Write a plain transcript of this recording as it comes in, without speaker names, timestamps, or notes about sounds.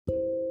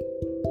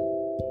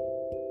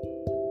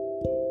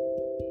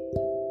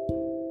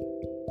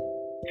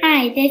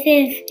Hi, this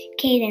is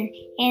Caden,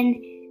 and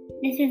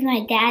this is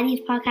my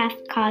daddy's podcast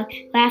called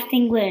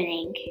Lasting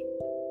Learning.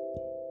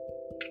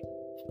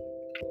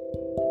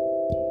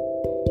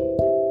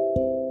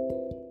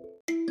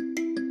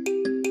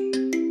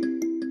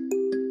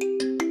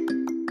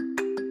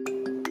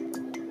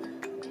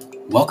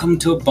 Welcome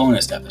to a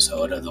bonus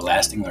episode of the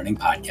Lasting Learning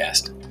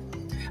Podcast.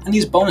 On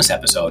these bonus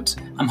episodes,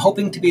 I'm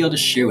hoping to be able to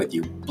share with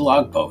you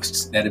blog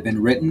posts that have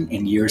been written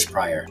in years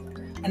prior.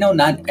 I know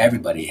not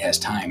everybody has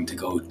time to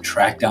go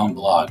track down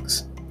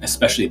blogs,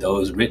 especially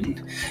those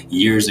written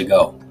years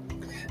ago.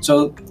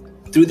 So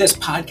through this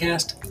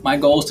podcast, my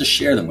goal is to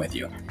share them with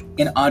you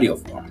in audio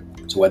form.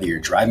 So whether you're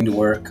driving to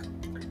work,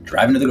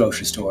 driving to the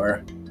grocery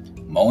store,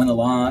 mowing the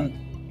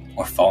lawn,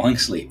 or falling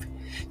asleep,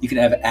 you can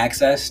have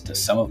access to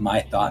some of my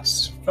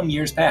thoughts from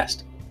years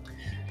past.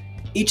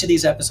 Each of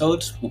these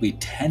episodes will be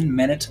 10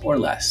 minutes or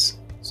less.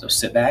 So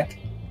sit back,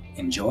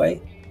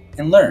 enjoy,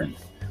 and learn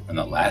from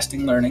the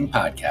Lasting Learning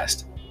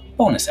Podcast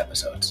bonus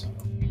episodes.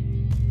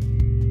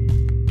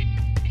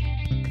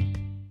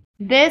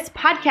 This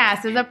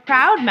podcast is a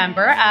proud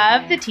member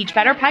of the Teach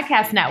Better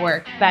Podcast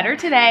Network. Better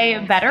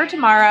today, better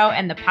tomorrow,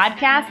 and the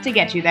podcast to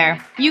get you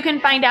there. You can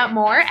find out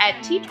more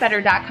at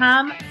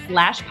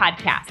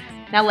teachbetter.com/podcasts.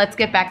 Now let's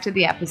get back to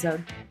the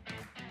episode.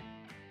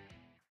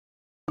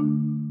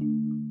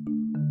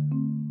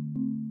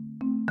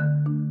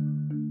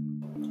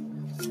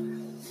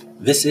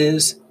 This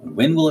is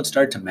When Will It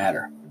Start to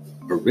Matter?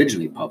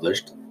 Originally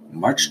published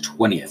March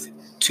 20th,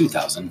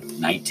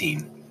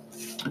 2019.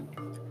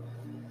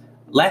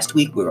 Last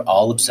week, we were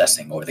all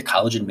obsessing over the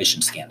college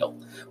admissions scandal,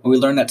 where we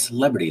learned that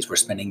celebrities were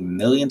spending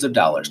millions of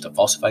dollars to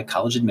falsify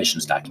college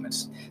admissions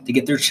documents to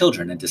get their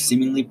children into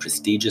seemingly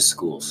prestigious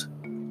schools.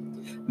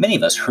 Many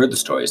of us heard the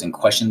stories and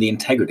questioned the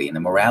integrity and the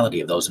morality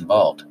of those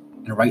involved,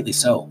 and rightly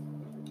so.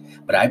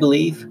 But I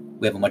believe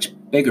we have a much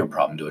bigger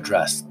problem to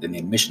address than the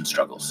admission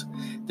struggles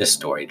this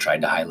story tried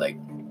to highlight.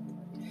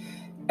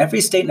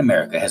 Every state in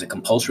America has a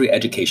compulsory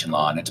education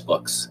law in its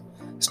books.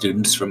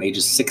 Students from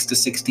ages 6 to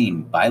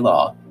 16 by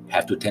law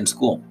have to attend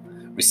school,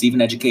 receive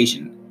an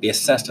education, be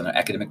assessed on their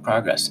academic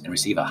progress, and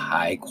receive a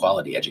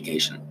high-quality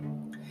education.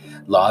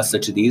 Laws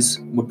such as these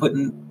were put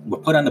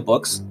on the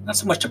books not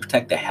so much to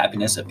protect the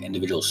happiness of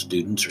individual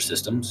students or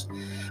systems,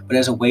 but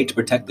as a way to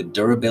protect the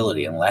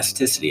durability and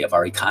elasticity of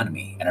our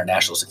economy and our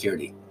national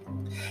security.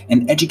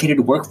 An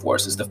educated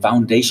workforce is the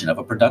foundation of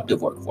a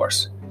productive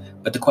workforce.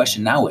 But the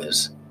question now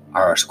is,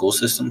 are our school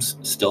systems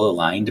still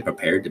aligned and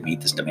prepared to meet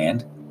this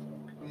demand?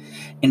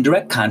 In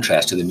direct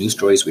contrast to the news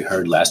stories we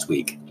heard last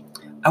week,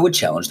 I would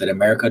challenge that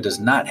America does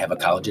not have a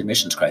college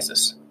admissions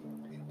crisis.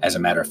 As a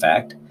matter of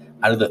fact,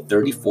 out of the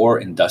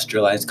 34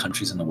 industrialized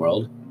countries in the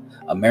world,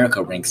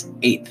 America ranks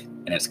 8th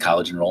in its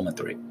college enrollment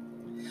rate.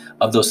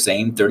 Of those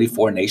same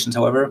 34 nations,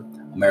 however,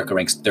 America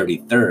ranks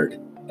 33rd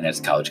in its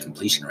college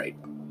completion rate.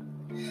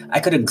 I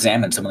could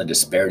examine some of the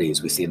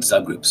disparities we see in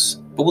subgroups,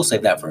 but we'll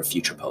save that for a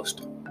future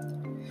post.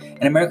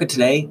 In America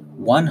today,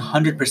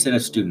 100%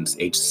 of students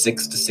aged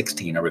 6 to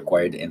 16 are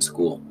required to end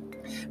school,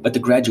 but the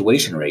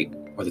graduation rate,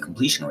 or the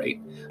completion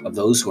rate, of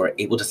those who are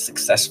able to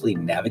successfully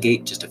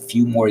navigate just a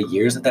few more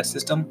years of that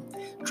system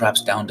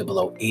drops down to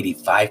below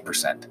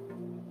 85%.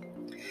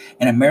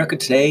 In America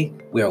today,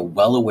 we are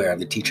well aware of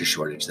the teacher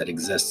shortage that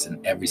exists in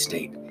every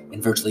state,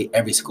 in virtually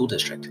every school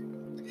district.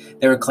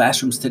 There are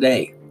classrooms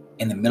today,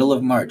 in the middle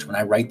of March when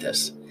I write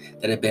this,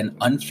 that have been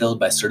unfilled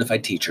by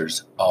certified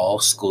teachers all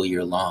school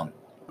year long.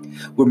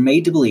 We're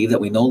made to believe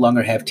that we no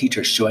longer have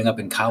teachers showing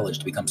up in college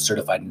to become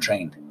certified and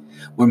trained.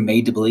 We're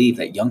made to believe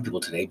that young people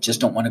today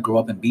just don't want to grow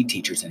up and be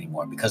teachers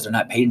anymore because they're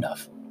not paid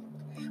enough.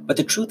 But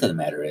the truth of the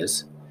matter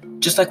is,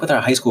 just like with our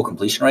high school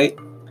completion rate,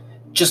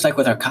 just like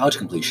with our college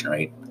completion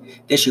rate,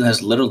 the issue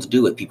has little to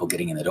do with people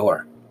getting in the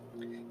door.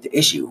 The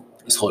issue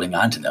is holding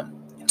on to them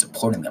and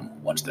supporting them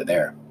once they're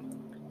there.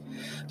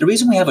 The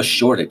reason we have a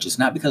shortage is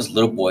not because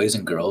little boys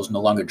and girls no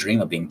longer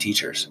dream of being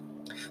teachers.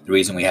 The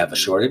reason we have a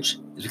shortage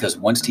is because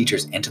once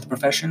teachers enter the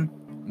profession,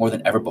 more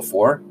than ever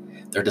before,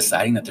 they're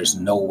deciding that there's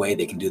no way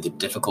they can do the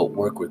difficult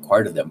work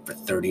required of them for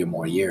 30 or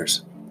more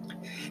years.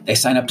 They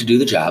sign up to do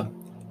the job,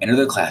 enter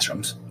their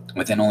classrooms, and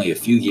within only a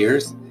few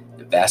years,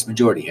 the vast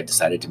majority have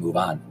decided to move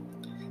on.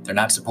 They're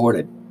not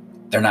supported,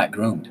 they're not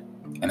groomed,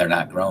 and they're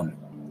not grown.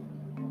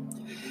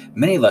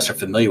 Many of us are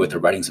familiar with the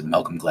writings of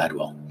Malcolm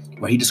Gladwell,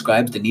 where he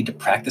describes the need to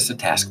practice a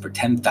task for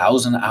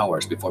 10,000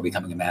 hours before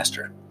becoming a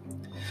master.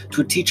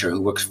 To a teacher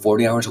who works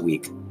 40 hours a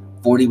week,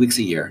 40 weeks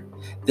a year,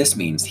 this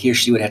means he or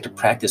she would have to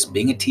practice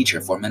being a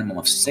teacher for a minimum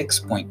of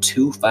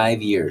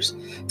 6.25 years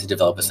to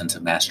develop a sense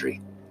of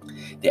mastery.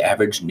 The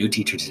average new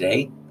teacher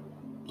today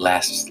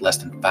lasts less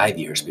than 5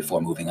 years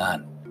before moving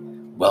on,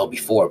 well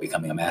before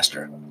becoming a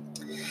master.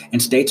 In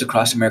states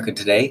across America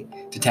today,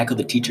 to tackle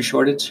the teacher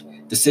shortage,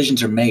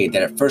 decisions are made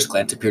that at first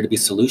glance appear to be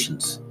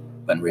solutions,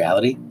 but in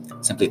reality,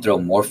 simply throw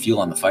more fuel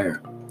on the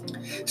fire.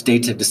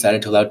 States have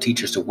decided to allow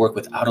teachers to work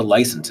without a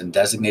license and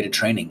designated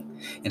training,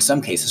 in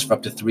some cases for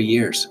up to 3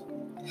 years.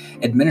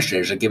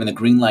 Administrators are given the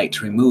green light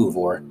to remove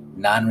or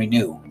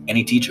non-renew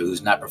any teacher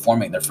who's not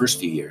performing their first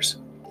few years.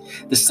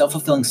 This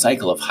self-fulfilling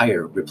cycle of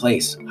hire,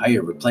 replace,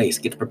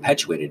 gets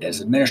perpetuated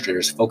as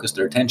administrators focus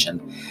their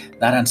attention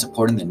not on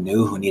supporting the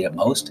new who need it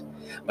most,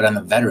 but on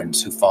the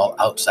veterans who fall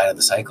outside of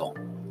the cycle.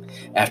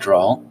 After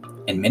all,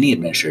 in many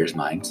administrators'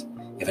 minds,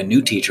 if a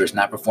new teacher is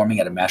not performing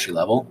at a mastery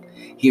level,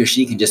 he or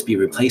she can just be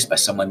replaced by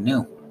someone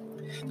new.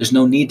 There's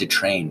no need to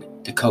train,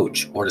 to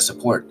coach, or to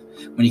support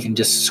when you can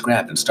just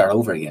scrap and start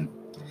over again.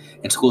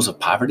 In schools of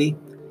poverty,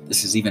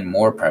 this is even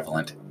more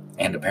prevalent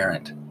and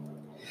apparent.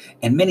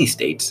 In many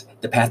states,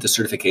 the path to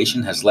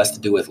certification has less to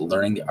do with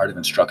learning the art of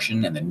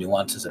instruction and the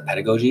nuances of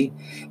pedagogy,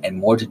 and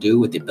more to do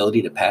with the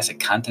ability to pass a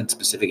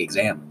content-specific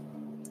exam.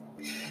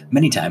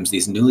 Many times,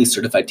 these newly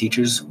certified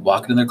teachers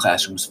walk into their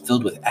classrooms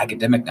filled with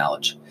academic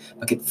knowledge,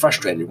 but get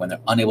frustrated when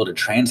they're unable to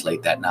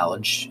translate that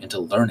knowledge into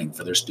learning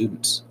for their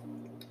students.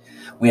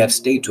 We have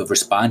states who have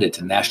responded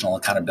to national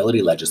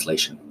accountability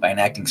legislation by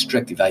enacting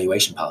strict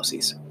evaluation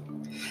policies.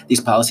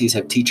 These policies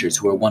have teachers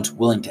who were once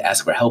willing to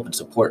ask for help and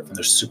support from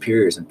their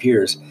superiors and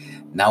peers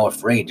now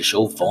afraid to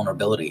show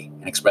vulnerability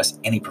and express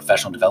any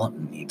professional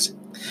development needs,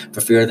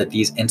 for fear that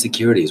these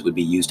insecurities would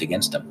be used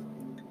against them.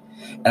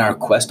 In our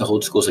quest to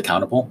hold schools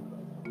accountable,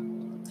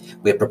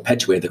 we have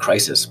perpetuated the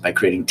crisis by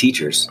creating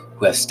teachers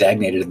who have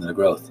stagnated in their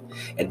growth,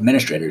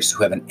 administrators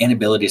who have an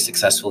inability to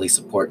successfully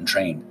support and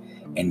train,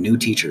 and new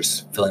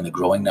teachers filling the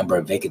growing number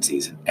of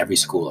vacancies in every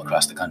school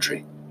across the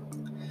country.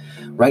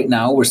 Right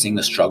now, we're seeing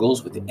the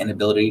struggles with the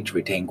inability to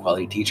retain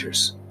quality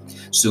teachers.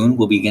 Soon,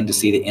 we'll begin to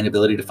see the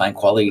inability to find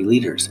quality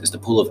leaders as the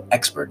pool of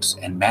experts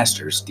and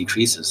masters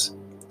decreases.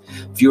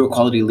 Fewer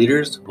quality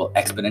leaders will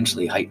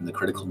exponentially heighten the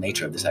critical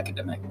nature of this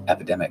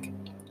epidemic.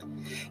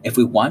 If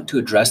we want to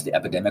address the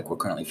epidemic we're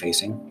currently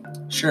facing,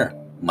 sure,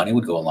 money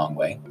would go a long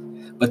way,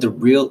 but the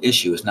real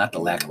issue is not the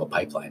lack of a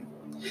pipeline.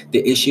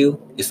 The issue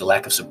is the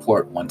lack of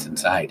support once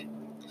inside.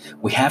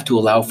 We have to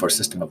allow for a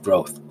system of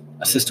growth,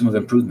 a system of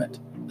improvement,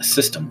 a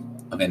system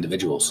of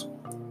individuals.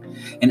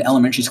 In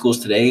elementary schools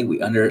today,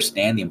 we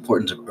understand the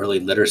importance of early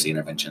literacy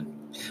intervention.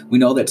 We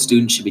know that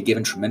students should be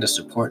given tremendous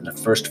support in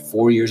the first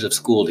 4 years of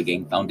school to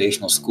gain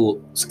foundational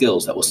school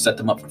skills that will set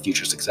them up for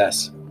future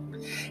success.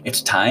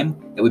 It's time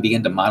that we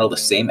begin to model the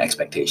same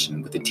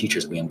expectation with the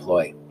teachers we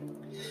employ.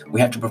 We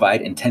have to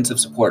provide intensive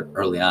support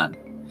early on.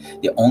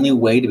 The only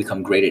way to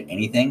become great at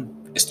anything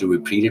is through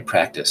repeated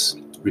practice,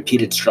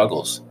 repeated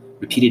struggles,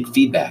 repeated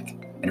feedback,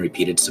 and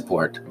repeated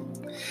support.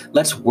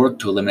 Let's work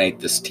to eliminate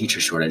this teacher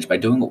shortage by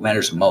doing what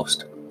matters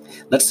most.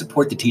 Let's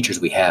support the teachers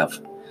we have.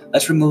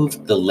 Let's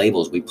remove the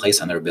labels we place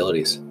on their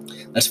abilities.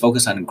 Let's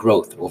focus on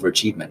growth over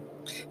achievement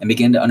and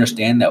begin to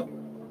understand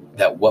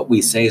that what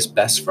we say is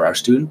best for our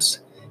students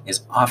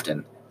is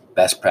often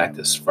best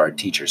practice for our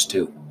teachers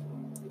too.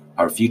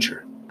 Our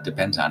future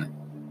depends on it.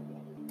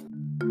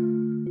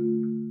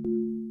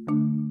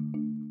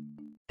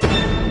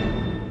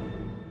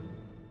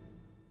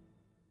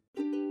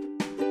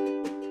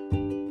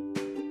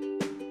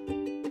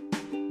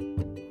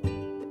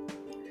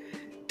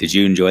 Did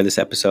you enjoy this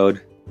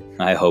episode?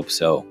 I hope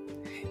so.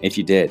 If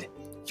you did,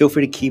 feel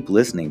free to keep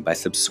listening by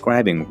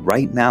subscribing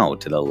right now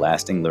to the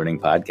Lasting Learning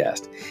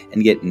Podcast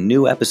and get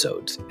new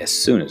episodes as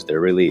soon as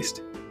they're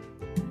released.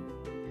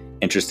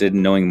 Interested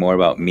in knowing more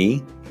about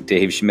me,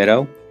 Dave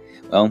Schmittou?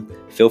 Well,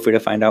 feel free to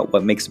find out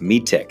what makes me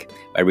tick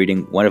by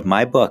reading one of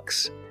my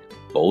books,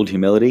 Bold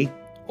Humility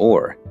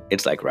or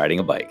It's Like Riding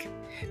a Bike.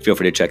 Feel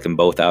free to check them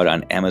both out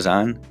on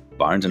Amazon,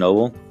 Barnes &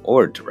 Noble,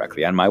 or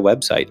directly on my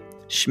website,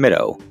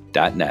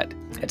 schmittou.net.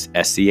 That's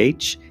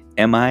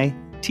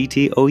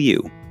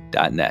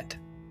SCHMITTOU.net.